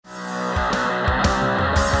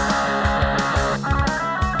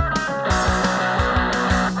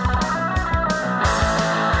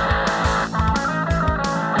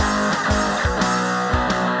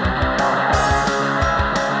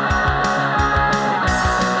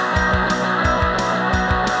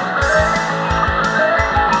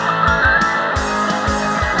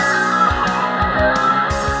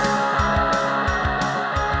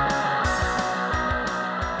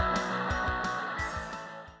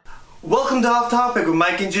Welcome to Off Topic with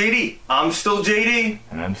Mike and JD. I'm still JD.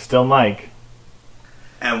 And I'm still Mike.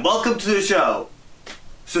 And welcome to the show.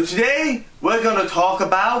 So today, we're going to talk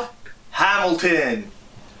about Hamilton.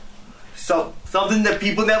 So, something that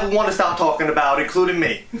people never want to stop talking about, including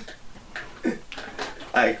me.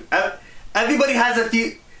 Everybody has a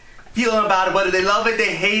feeling about it, whether they love it,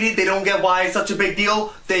 they hate it, they don't get why it's such a big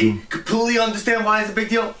deal, they completely understand why it's a big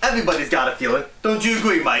deal. Everybody's got a feeling. Don't you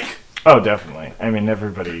agree, Mike? Oh, definitely. I mean,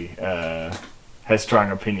 everybody has strong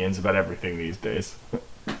opinions about everything these days.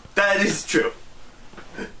 That is true.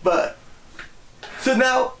 But, so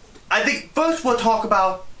now, I think first we'll talk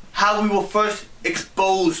about how we were first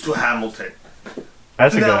exposed to Hamilton.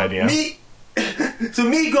 That's a good idea. Me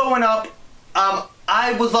growing up,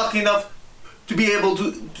 I was lucky enough to be able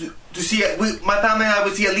to see it. My family and I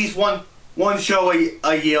would see at least one show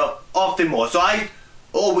a year, often more. So I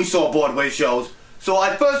always saw Broadway shows. So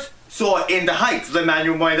I first saw In the Heights,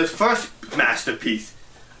 Lin-Manuel Miranda's first masterpiece,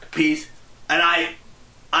 and I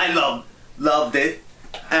loved it,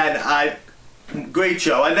 and great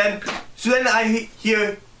show. And then I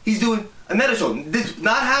hear he's doing another show. This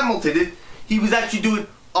not Hamilton. He was actually doing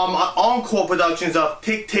encore productions of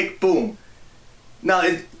Tick Tick Boom. Now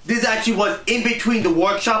this actually was in between the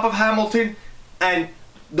workshop of Hamilton and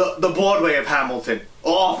the Broadway of Hamilton,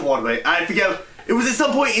 or off Broadway. I forget. It was at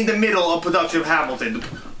some point in the middle of production of Hamilton. The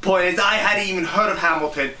point is, I hadn't even heard of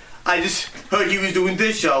Hamilton. I just heard he was doing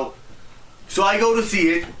this show. So I go to see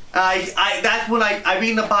it. That's when I read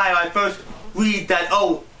in the bio, I first read that,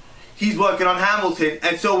 oh, he's working on Hamilton.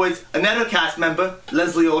 And so is another cast member,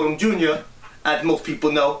 Leslie Odom Jr., as most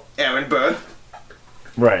people know, Aaron Burr.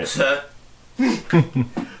 Right.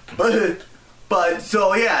 But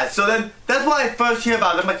so then that's why I first hear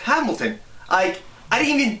about it. I'm like, Hamilton. I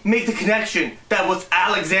didn't even make the connection that was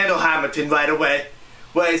Alexander Hamilton right away.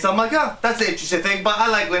 So I'm like, oh, that's an interesting thing, but I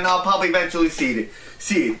like Lynn. I'll probably eventually see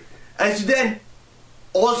it. And so then,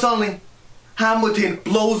 all of a sudden, Hamilton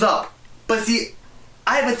blows up. But see,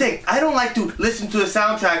 I have a thing. I don't like to listen to the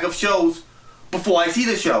soundtrack of shows before I see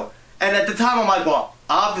the show. And at the time, I'm like, well,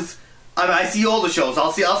 I see all the shows.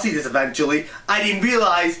 I'll see this eventually. I didn't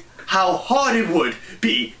realize how hard it would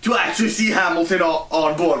be to actually see Hamilton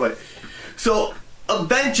on Broadway. So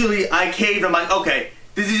eventually, I caved. I'm like, okay,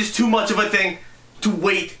 this is just too much of a thing to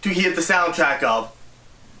wait to hear the soundtrack of.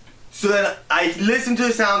 So then I listened to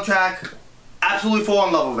the soundtrack, absolutely fall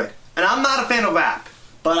in love with it. And I'm not a fan of rap,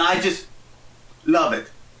 but I just love it.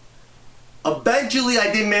 Eventually,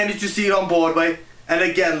 I did manage to see it on Broadway, and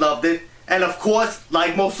again, loved it. And of course,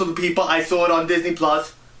 like most of the people, I saw it on Disney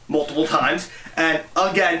Plus multiple times, and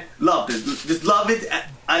again, loved it. Just loved it.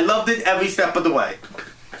 I loved it every step of the way.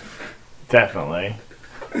 Definitely.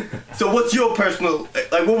 So what's your personal,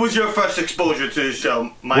 what was your first exposure to the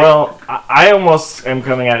show, Mike? Well, I almost am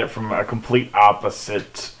coming at it from a complete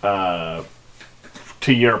opposite to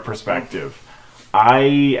your perspective.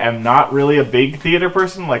 I am not really a big theater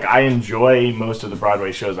person. Like, I enjoy most of the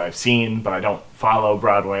Broadway shows I've seen, but I don't follow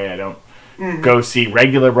Broadway. I don't go see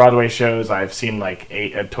regular Broadway shows. I've seen like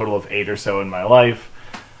a total of 8 or so in my life.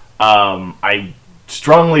 I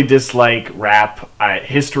strongly dislike rap.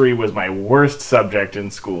 History was my worst subject in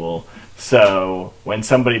school. So when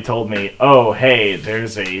somebody told me, oh, hey,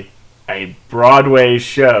 there's a Broadway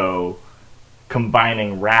show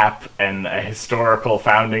combining rap and a historical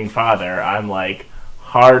founding father, I'm like,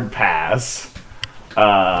 hard pass.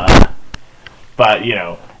 But, you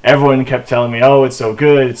know, everyone kept telling me, oh, it's so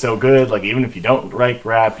good. Like, even if you don't like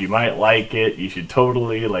rap, you might like it. You should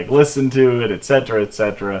totally, like, listen to it, etc.,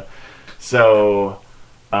 etc. So,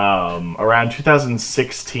 around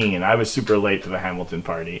 2016, I was super late to the Hamilton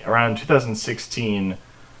party. Around 2016,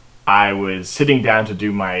 I was sitting down to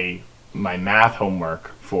do my math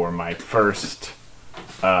homework for my first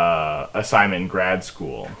assignment in grad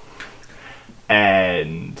school.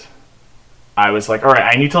 And I was like, all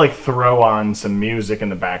right, I need to, like, throw on some music in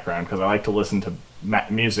the background because I like to listen to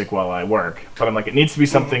music while I work. But I'm like, it needs to be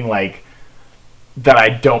something, like, that I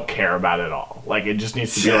don't care about at all. Like, it just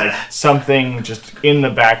needs to be like something just in the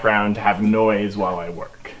background to have noise while I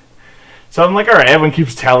work. So I'm like, all right, everyone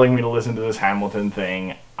keeps telling me to listen to this Hamilton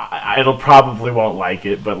thing. It'll probably won't like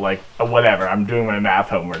it, but like, whatever. I'm doing my math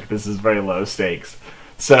homework. This is very low stakes.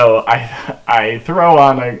 So I throw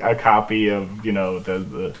on a copy of, you know,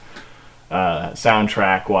 the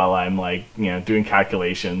soundtrack while I'm, like, you know, doing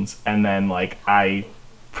calculations, and then, like, I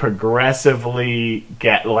progressively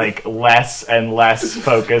get, like, less and less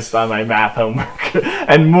focused on my math homework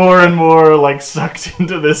and more, like, sucked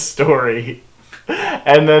into this story.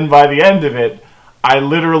 And then by the end of it, I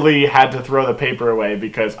literally had to throw the paper away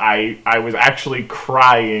because I was actually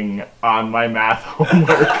crying on my math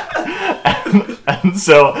homework. and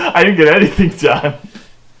so I didn't get anything done.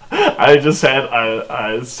 I just had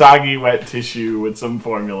a soggy wet tissue with some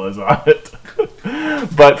formulas on it.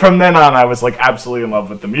 But from then on, I was like absolutely in love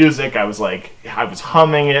with the music. I was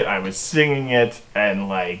humming it, I was singing it, and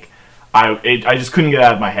like I just couldn't get it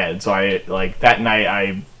out of my head. So that night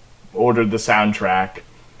I ordered the soundtrack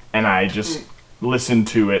and I just listened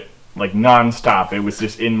to it like nonstop. It was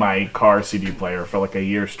just in my car CD player for like a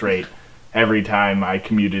year straight. Every time I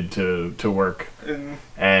commuted to work, and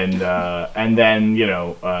then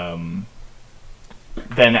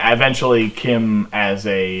then eventually Kim as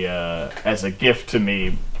a gift to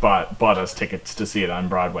me bought us tickets to see it on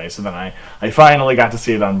Broadway. So then I finally got to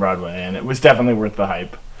see it on Broadway, and it was definitely worth the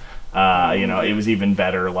hype. It was even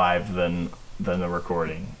better live than the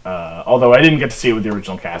recording. Although I didn't get to see it with the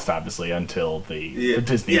original cast, obviously, until the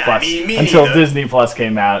Disney Plus until Disney Plus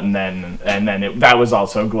came out, and then that was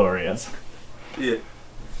also glorious. Yeah.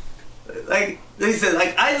 Like they said,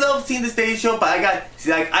 like I love seeing the stage show, but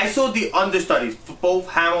I saw the understudies for both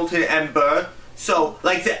Hamilton and Burr. So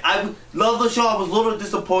like I love the show. I was a little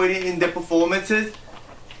disappointed in their performances.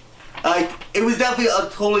 Like it was definitely a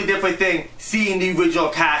totally different thing seeing the original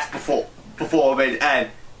cast before it, and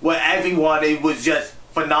where everyone, it was just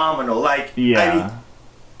phenomenal. Like I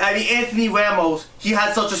mean Anthony Ramos, he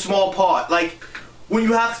had such a small part. Like when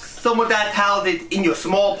you have someone that talented in your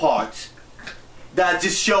small parts, that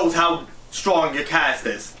just shows how strong your cast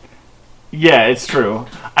is. Yeah, it's true.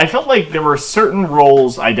 I felt like there were certain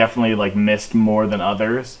roles I definitely like missed more than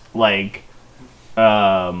others. Like, but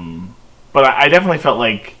I definitely felt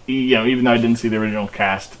like, even though I didn't see the original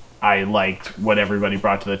cast, I liked what everybody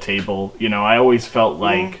brought to the table. I always felt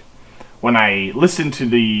like when I listened to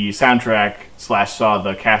the soundtrack / saw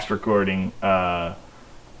the cast recording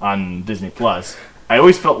on Disney Plus, I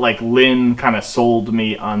always felt like Lin kind of sold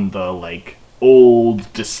me on the like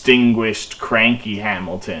old, distinguished, cranky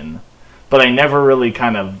Hamilton, but I never really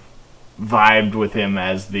kind of vibed with him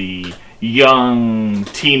as the young,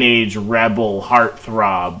 teenage, rebel,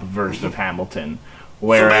 heartthrob version of Hamilton.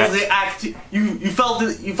 Whereas, so basically, you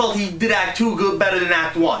felt he did Act 2 better than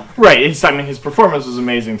Act 1. Right. His performance was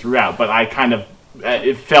amazing throughout, but I kind of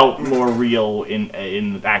it felt more real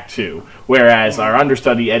in Act 2. Whereas our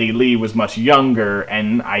understudy Eddie Lee was much younger,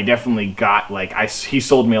 and I definitely got he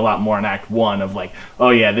sold me a lot more in Act 1 of like,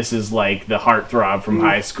 oh yeah, this is like the heartthrob from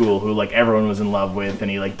high school who like everyone was in love with,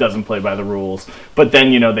 and he like doesn't play by the rules. But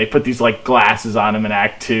then they put these like glasses on him in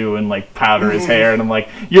Act 2 and like powder his hair, and I'm like,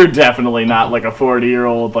 you're definitely not like a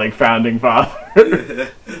 40-year-old like founding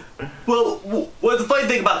father. Well, what's the funny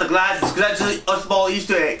thing about the glasses, because that's just a small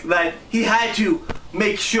Easter egg, that he had to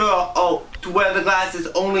make sure, to wear the glasses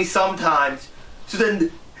only sometimes, so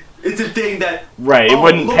then it's a thing that... Right, it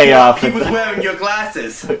wouldn't pay off. He was wearing your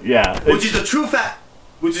glasses. Yeah. Which is a true fact.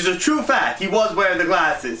 He was wearing the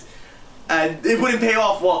glasses. And it wouldn't pay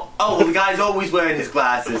off, the guy's always wearing his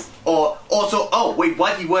glasses. Or also, wait,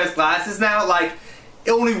 what, he wears glasses now? Like,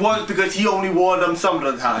 it only works because he only wore them some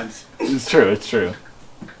of the times. It's true.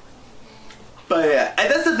 But yeah, and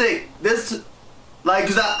that's the thing. This, like,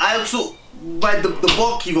 because I also read the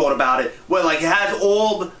book he wrote about it, where like it has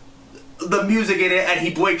all the music in it, and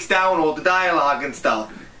he breaks down all the dialogue and stuff.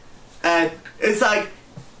 And it's like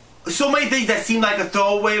so many things that seem like a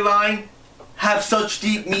throwaway line have such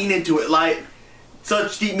deep meaning to it,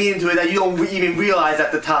 that you don't even realize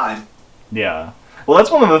at the time. Yeah. Well, that's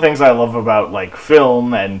one of the things I love about like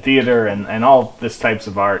film and theater and all this types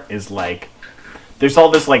of art is like there's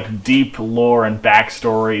all this like deep lore and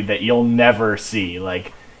backstory that you'll never see.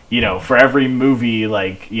 Like, for every movie,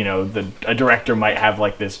 like, a director might have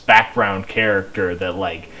like this background character that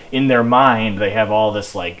like in their mind they have all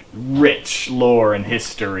this like rich lore and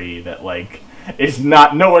history that like is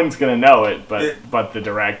no one's gonna know it but the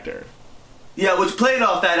director. Yeah, which played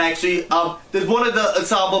off that actually, there's one of the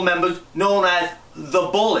ensemble members known as the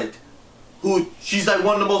Bullet, she's like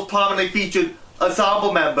one of the most prominently featured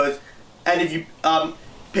ensemble members. And if you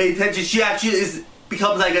pay attention, she actually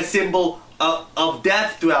becomes like a symbol of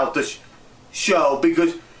death throughout the show,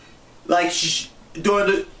 because like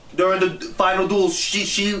during the final duel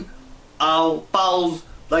she follows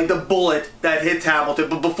like the bullet that hits Hamilton.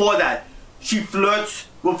 But before that, she flirts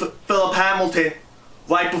with Philip Hamilton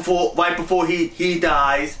right before he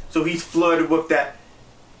dies. So he's flirted with that.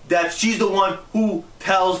 She's the one who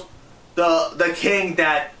tells the king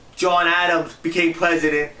that John Adams became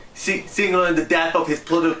president, signaling the death of his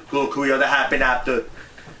political career that happened after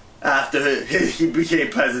he became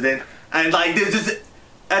president. And like there's just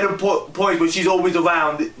at a point where she's always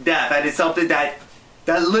around death, and it's something that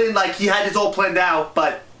that Lynn, like, he had this all planned out,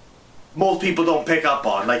 but most people don't pick up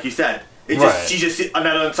on, like you said. It's Right. just she's just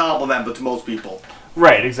another ensemble member to most people.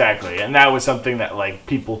 Right, exactly. And that was something that, like,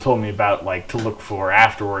 people told me about, like, to look for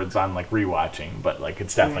afterwards on, like, rewatching. But, like,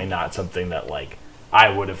 it's definitely not something that, like, I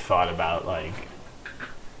would have thought about, like,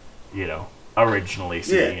 you know, originally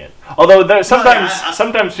seeing it. Although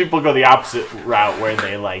sometimes people go the opposite route where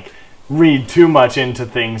they, like, read too much into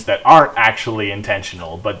things that aren't actually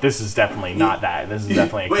intentional. But this is definitely not that. This is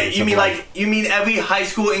definitely a Wait, case you of, mean like you mean every high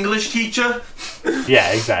school English teacher?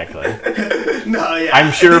 Yeah, exactly. No, yeah.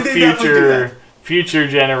 I'm sure They definitely do that. future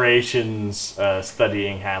generations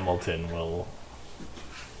studying Hamilton will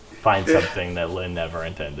find something that Lynn never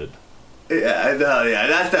intended. Yeah, no, yeah,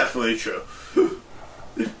 that's definitely true.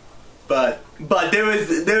 But there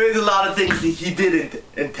is a lot of things that he didn't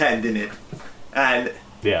intend in it, and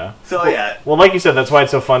Yeah. so yeah. Well, like you said, that's why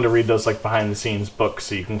it's so fun to read those like behind the scenes books,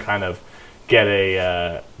 so you can kind of get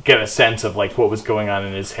a sense of like what was going on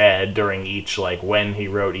in his head during each, like, when he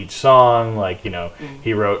wrote each song. Like, you know,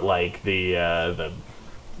 he wrote like the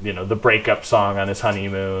breakup song on his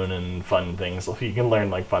honeymoon and fun things. You can learn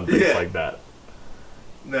like fun things like that.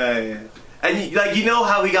 No, yeah. And you know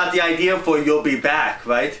how we got the idea for "You'll Be Back,"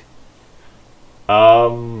 right?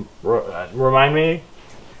 Remind me.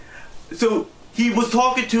 So he was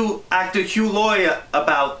talking to actor Hugh Laurie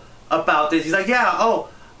about this. He's like, yeah,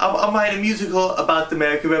 I'm writing a musical about the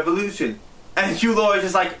American Revolution. And Hugh Laurie's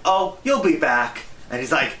just like, oh, you'll be back. And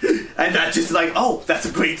he's like, and that's just like, oh, that's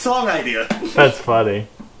a great song idea. That's funny.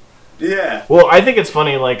 Yeah. Well, I think it's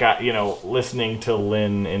funny, like, listening to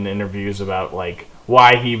Lynn in interviews about, like,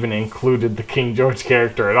 why he even included the King George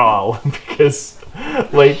character at all. Because,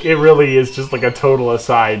 like, it really is just, like, a total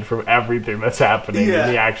aside from everything that's happening in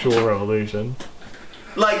the actual revolution.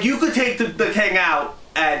 Like, you could take the king out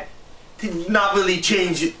and not really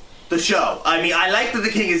change the show. I mean, I like that the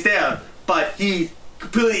king is there, but he's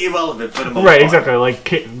completely irrelevant for the most part. Right, exactly. Like,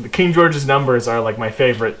 King George's numbers are, like, my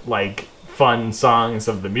favorite, like, fun songs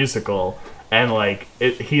of the musical. And, like,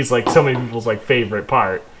 he's, like, so many people's, like, favorite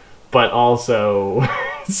part. But also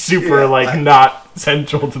super, not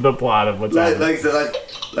central to the plot of what's happening. Like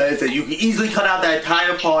I said, you can easily cut out that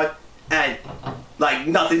entire part and, like,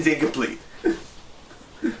 nothing's incomplete.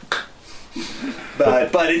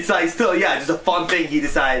 But it's, like, still, just a fun thing he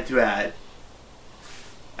decided to add.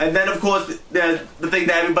 And then, of course, there's the thing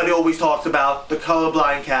that everybody always talks about, the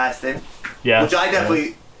colorblind casting. Yeah. Which I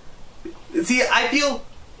definitely... See, I feel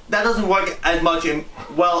that doesn't work as much if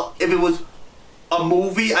it was a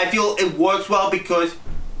movie. I feel it works well because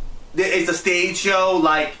it's a stage show.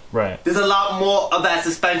 Like, there's a lot more of that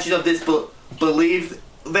suspension of disbelief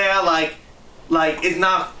there. Like it's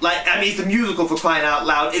not like, I mean, it's a musical, for crying out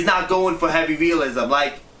loud. It's not going for heavy realism.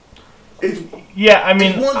 Like, it's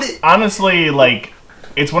honestly, like,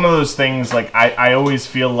 it's one of those things. Like, I always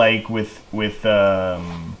feel like with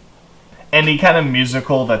any kind of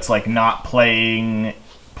musical that's like not playing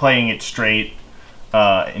it straight.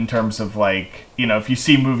 In terms of, like, if you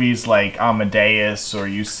see movies like Amadeus, or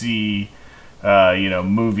you see,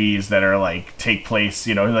 movies that are, like, take place,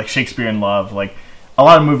 like Shakespeare in Love, like, a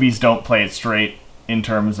lot of movies don't play it straight in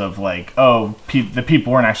terms of, like, the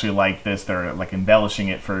people weren't actually like this, they're, like, embellishing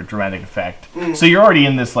it for dramatic effect. So you're already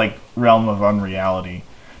in this, like, realm of unreality.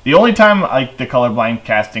 The only time, like, the colorblind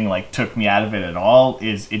casting, like, took me out of it at all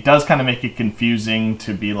is it does kind of make it confusing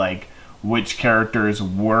to be, like, which characters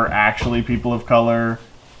were actually people of color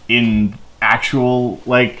in actual,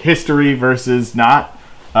 like, history versus not.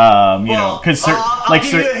 Because I'll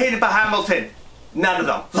give you a hint about Hamilton. None of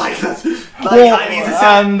them. I mean,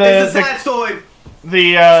 it's a sad story.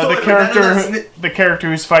 The character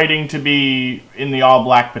who's fighting to be in the all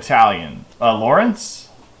black battalion, Lawrence.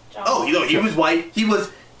 Oh, he was white. He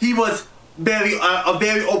was very a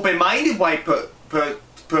very open-minded white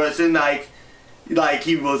person. Like,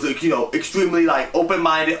 he was, extremely, like,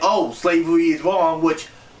 open-minded. Oh, slavery is wrong, which,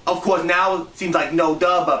 of course, now seems like no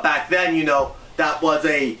duh, but back then, that was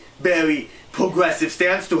a very progressive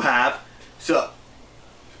stance to have. So,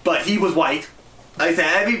 but he was white. Like I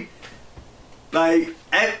said,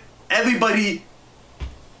 everybody,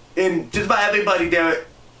 just about everybody there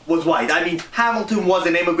was white. I mean, Hamilton was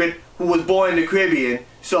an immigrant who was born in the Caribbean,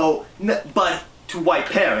 but to white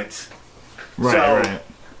parents. Right.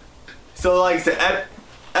 So, like I said,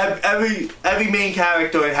 every main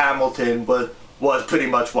character in Hamilton was pretty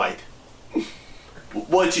much white.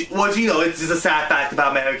 Which it's just a sad fact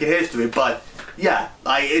about American history. But yeah,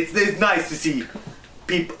 like it's nice to see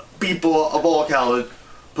people of all colors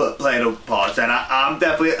playing those parts, and I'm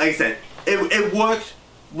definitely, like I said, it works.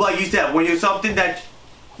 Like you said, when you're something that,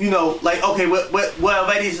 like, okay, we're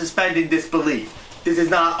already suspending disbelief. this is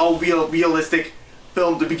not a realistic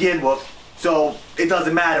film to begin with, so it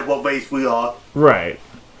doesn't matter what race we are. Right.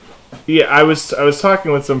 Yeah, I was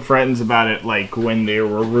talking with some friends about it, like when there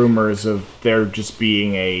were rumors of there just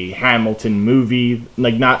being a Hamilton movie,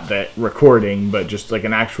 like not the recording, but just like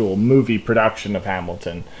an actual movie production of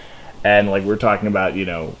Hamilton, and like we're talking about,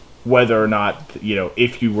 whether or not,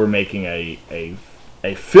 if you were making a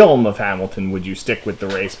film of Hamilton, would you stick with the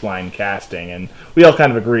race blind casting? And we all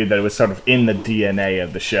kind of agreed that it was sort of in the DNA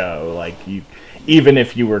of the show, like even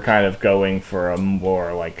if you were kind of going for a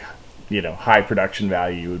more like high production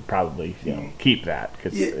value, you would probably keep that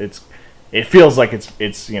because it feels like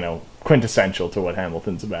it's quintessential to what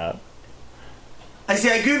Hamilton's about. I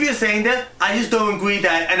agree with you saying that. I just don't agree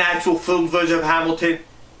that an actual film version of Hamilton,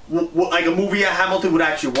 like a movie of Hamilton, would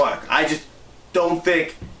actually work. I just don't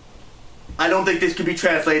think. I don't think this could be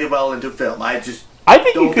translated well into film. I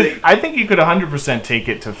think you could 100% take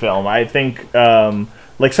it to film. I think.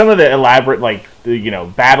 Like some of the elaborate,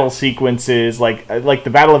 battle sequences, like the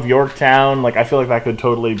Battle of Yorktown, like I feel like that could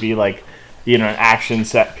totally be like, an action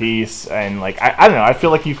set piece, and like I don't know, I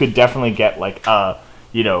feel like you could definitely get like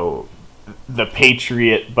the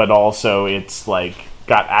Patriot, but also it's like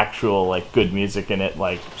got actual like good music in it,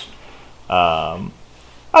 like I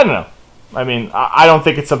don't know. I mean, I don't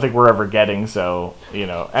think it's something we're ever getting, so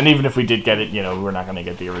and even if we did get it, we're not going to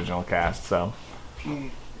get the original cast, so.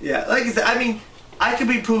 Yeah, like I said, I mean. I could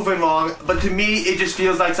be proven wrong, but to me, it just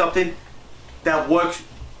feels like something that works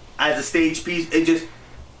as a stage piece.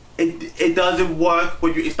 It doesn't work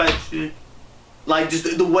when you, especially like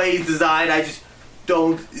just the way it's designed. I just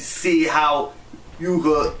don't see how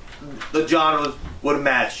the genres would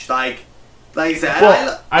mesh. Like I said,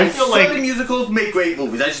 well, I feel like certain musicals make great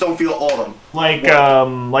movies. I just don't feel all of them. Like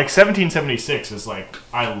 1776 is like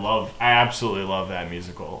I absolutely love that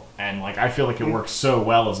musical, and like I feel like it works so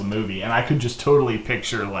well as a movie, and I could just totally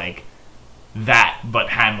picture like that, but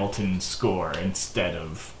Hamilton's score instead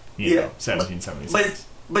of 1776.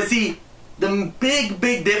 But see, the big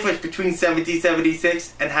difference between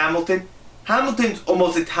 1776 and Hamilton's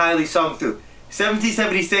almost entirely sung through.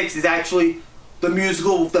 1776 is actually the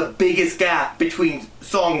musical with the biggest gap between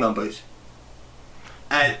song numbers,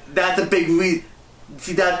 and that's a big reason.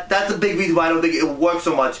 See, that's a big reason why I don't think it would work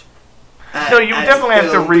so much. No, you would definitely have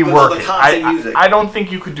to rework it. I don't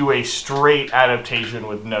think you could do a straight adaptation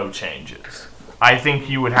with no changes. I think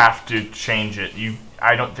you would have to change it.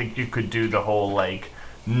 I don't think you could do the whole like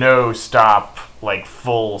no stop like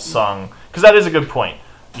full sung, because that is a good point.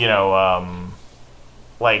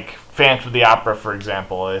 Like Phantom of the Opera, for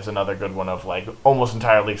example, is another good one of like almost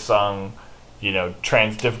entirely sung,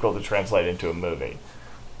 difficult to translate into a movie.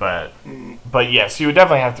 But yes, you would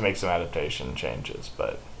definitely have to make some adaptation changes.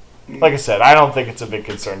 But like I said, I don't think it's a big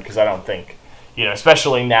concern because I don't think,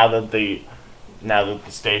 especially now that the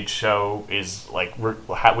stage show is like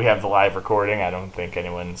we have the live recording. I don't think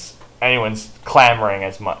anyone's clamoring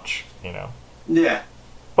as much. Yeah.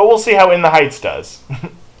 But we'll see how In the Heights does.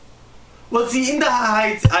 Well, see, In the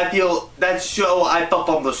Heights, I feel that show, I thought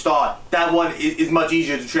from the start, that one is much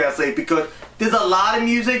easier to translate because there's a lot of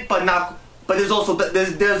music, but there's also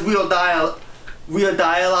there's real dialogue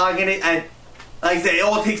in it, and like I said, it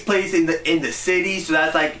all takes place in the city, so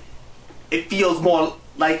that's like it feels more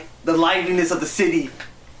like the liveliness of the city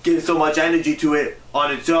gives so much energy to it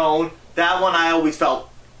on its own. That one I always felt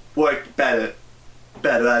worked better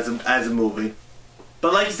as a movie.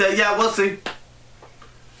 But like you said, yeah, we'll see.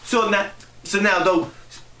 So now, though,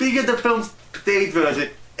 speaking of the film's stage version,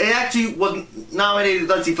 it actually was nominated,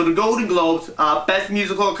 for the Golden Globes, Best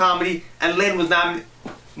Musical Comedy, and Lin was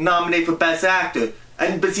nominated for Best Actor.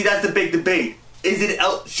 But see, that's the big debate.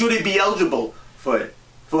 Should it be eligible for it?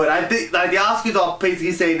 I think like the Oscars are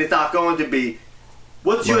basically saying it's not going to be.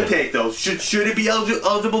 What's your take, though? Should it be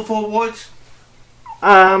eligible for awards?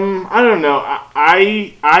 I don't know.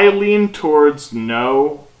 I lean towards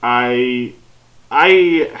no. I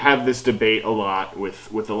have this debate a lot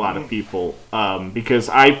with a lot of people because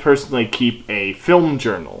I personally keep a film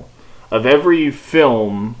journal of every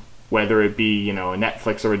film, whether it be a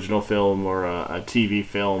Netflix original film or a TV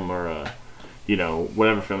film or a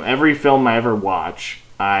whatever film. Every film I ever watch,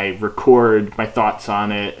 I record my thoughts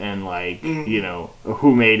on it and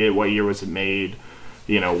who made it, what year was it made,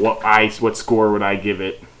 what score would I give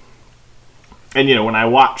it. And when I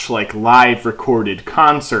watch like live recorded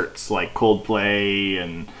concerts like Coldplay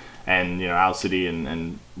and Owl City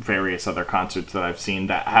and various other concerts that I've seen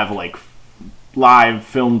that have like live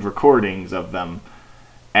filmed recordings of them,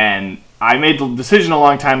 and I made the decision a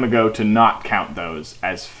long time ago to not count those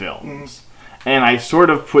as films. And I sort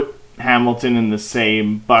of put Hamilton in the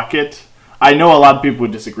same bucket. I know a lot of people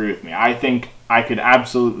would disagree with me. I think I could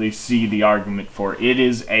absolutely see the argument for it. It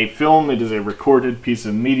is a film. It is a recorded piece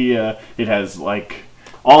of media. It has like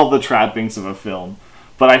all the trappings of a film,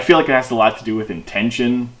 but I feel like it has a lot to do with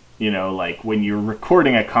intention. You know, like when you're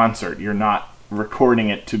recording a concert, you're not recording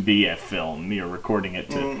it to be a film. You're recording it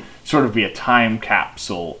to sort of be a time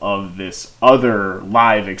capsule of this other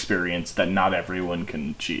live experience that not everyone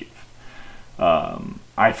can achieve.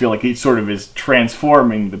 I feel like he sort of is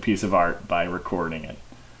transforming the piece of art by recording it.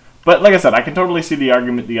 But like I said, I can totally see the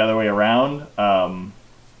argument the other way around.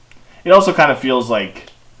 It also kind of feels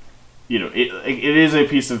like, you know, it is a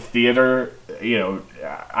piece of theater. You know,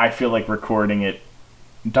 I feel like recording it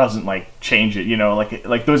doesn't like change it. You know,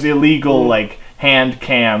 like those illegal like hand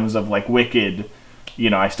cams of like Wicked.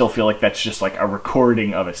 You know, I still feel like that's just like a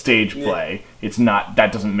recording of a stage play. It's not,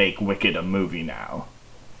 that doesn't make Wicked a movie now.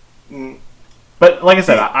 But like I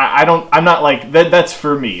said, I'm not like that. That's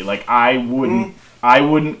for me. Like I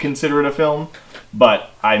wouldn't consider it a film. But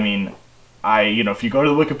I mean, you know, if you go to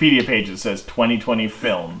the Wikipedia page, it says 2020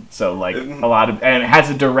 film. So like a lot of, and it has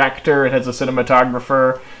a director, it has a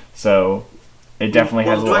cinematographer. So it definitely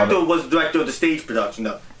has a lot. The director was the director of the stage production,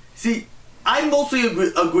 though. See, I mostly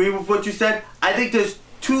agree with what you said. I think there's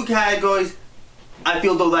two categories. I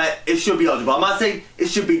feel though that it should be eligible. I'm not saying it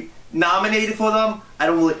should be nominated for them. I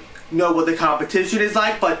don't really know what the competition is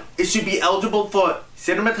like, but it should be eligible for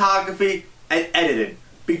cinematography and editing,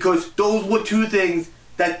 because those were two things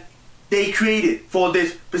that they created for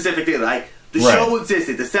this specific thing. Like the show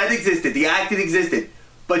existed, the set existed, the acting existed,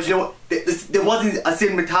 but you know what? There wasn't a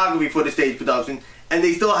cinematography for the stage production, and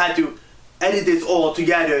they still had to edit this all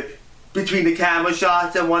together between the camera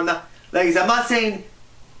shots and whatnot. Like I said, I'm not saying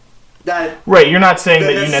that. Right, you're not saying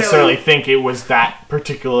that you necessarily think it was that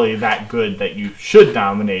particularly that good that you should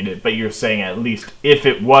nominate it, but you're saying at least if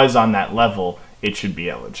it was on that level, it should be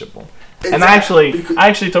eligible. Exactly. And I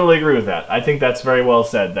actually totally agree with that. I think that's very well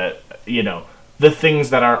said, that, you know, the things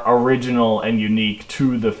that are original and unique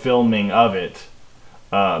to the filming of it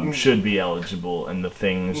should be eligible, and the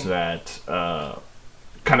things that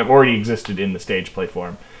kind of already existed in the stage play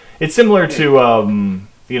form. It's similar to,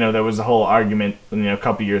 you know, there was a whole argument, you know, a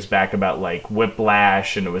couple years back about, like,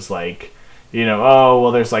 Whiplash, and it was like, you know, oh,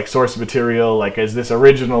 well, there's, like, source material, like, is this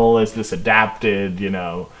original, is this adapted, you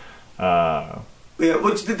know? Yeah,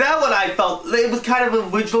 which, that one I felt, it was kind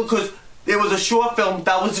of original, because there was a short film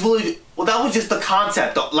that was really, well, that was just the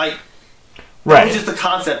concept, like, that was just the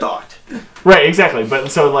concept art. Right, exactly,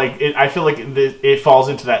 but so, like, I feel like it falls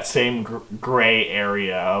into that same gray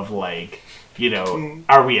area of, like, you know,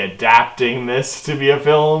 are we adapting this to be a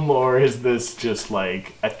film, or is this just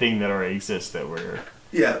like a thing that already exists that we're...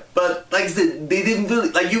 Yeah, but like I said, they didn't really,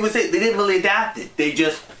 like you were saying, they didn't really adapt it. They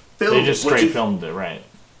just filmed it. They just straight filmed it, right.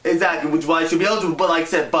 Exactly, which is why it should be eligible. But like I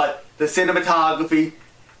said, but the cinematography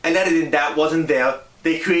and editing, that wasn't there.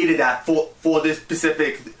 They created that for this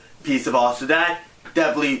specific piece of art, so that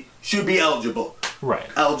definitely should be eligible. Right.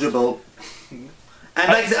 Eligible. And like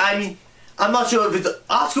I said, I mean, I'm not sure if it's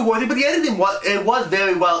Oscar worthy, but the editing was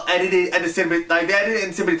very well edited, and the editing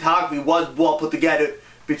and cinematography was well put together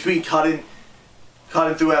between cutting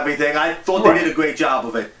through everything. I thought they did a great job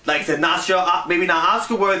of it. Like I said, not sure, maybe not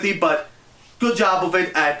Oscar worthy, but good job of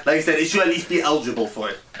it. And like I said, it should at least be eligible for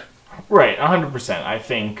it. Right, 100%. I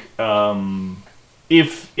think I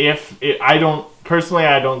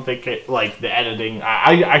don't think it, like the editing.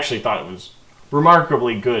 I actually thought it was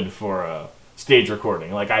remarkably good for a stage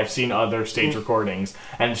recording. Like, I've seen other stage recordings,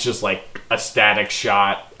 and it's just like a static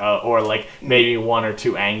shot, or like maybe one or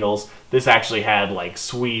two angles. This actually had like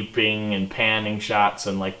sweeping and panning shots,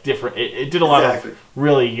 and like different. It did a lot of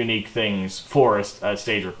really unique things for a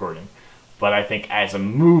stage recording. But I think as a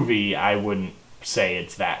movie, I wouldn't say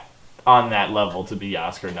it's that on that level to be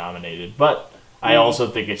Oscar nominated. But I also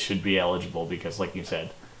think it should be eligible because, like you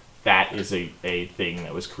said, that is a thing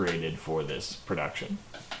that was created for this production.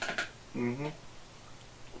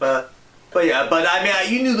 But I mean,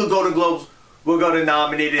 you knew the Golden Globes were going to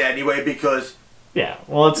nominate it anyway, because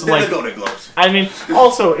well, it's like the Golden Globes. I mean,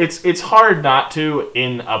 also it's hard not to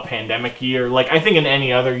in a pandemic year. Like, I think in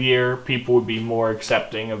any other year, people would be more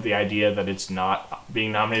accepting of the idea that it's not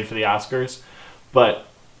being nominated for the Oscars. But,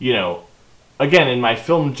 you know, again, in my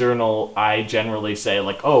film journal, I generally say,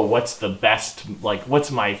 like, oh, what's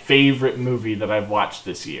my favorite movie that I've watched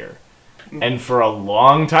this year? And for a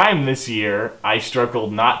long time this year, I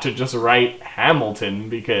struggled not to just write Hamilton,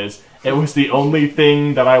 because it was the only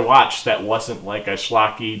thing that I watched that wasn't like a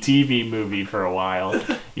schlocky TV movie for a while,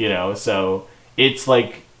 you know, so it's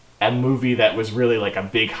like a movie that was really like a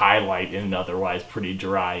big highlight in an otherwise pretty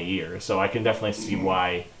dry year. So I can definitely see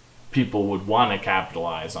why people would want to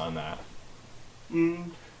capitalize on that.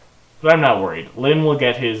 But I'm not worried. Lin will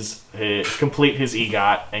get his complete his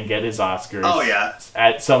EGOT and get his Oscars. Oh, yeah.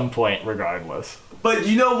 At some point, regardless. But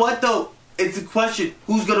you know what, though? It's a question.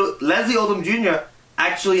 Who's going to... Leslie Odom Jr.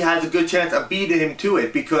 actually has a good chance of beating him to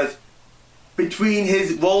it, because between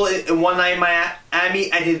his role in One Night in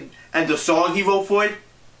Miami and the song he wrote for it,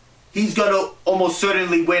 he's going to almost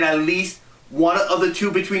certainly win at least one of the two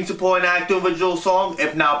between supporting actor and original song,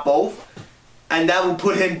 if not both. And that will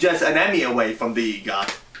put him just an Emmy away from the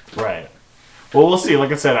EGOT. Right. Well, we'll see.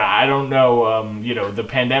 Like I said, I don't know. The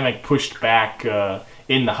pandemic pushed back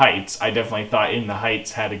In the Heights. I definitely thought In the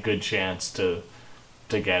Heights had a good chance to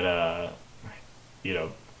get an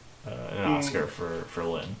Oscar for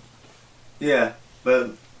Lin. Yeah,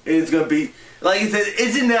 but it's going to be... Like I said,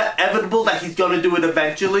 isn't that inevitable that he's going to do it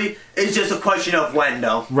eventually? It's just a question of when,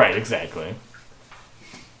 though. Right, exactly.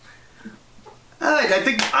 Alright, I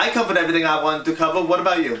think I covered everything I wanted to cover. What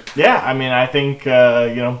about you? Yeah, I mean, I think,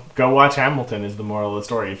 go watch Hamilton is the moral of the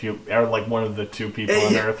story, if you are like one of the two people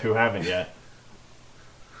on Earth who haven't yet.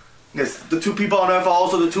 Yes, the two people on Earth are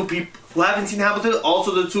also the two people who haven't seen Hamilton,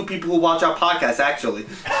 also the two people who watch our podcast, actually.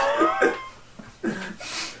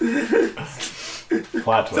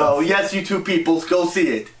 Plot twist. So, yes, you two peoples, go see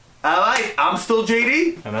it. Alright, I'm still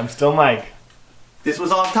JD. And I'm still Mike. This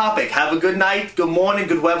was Off Topic. Have a good night, good morning,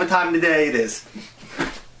 good whatever time of the day it is.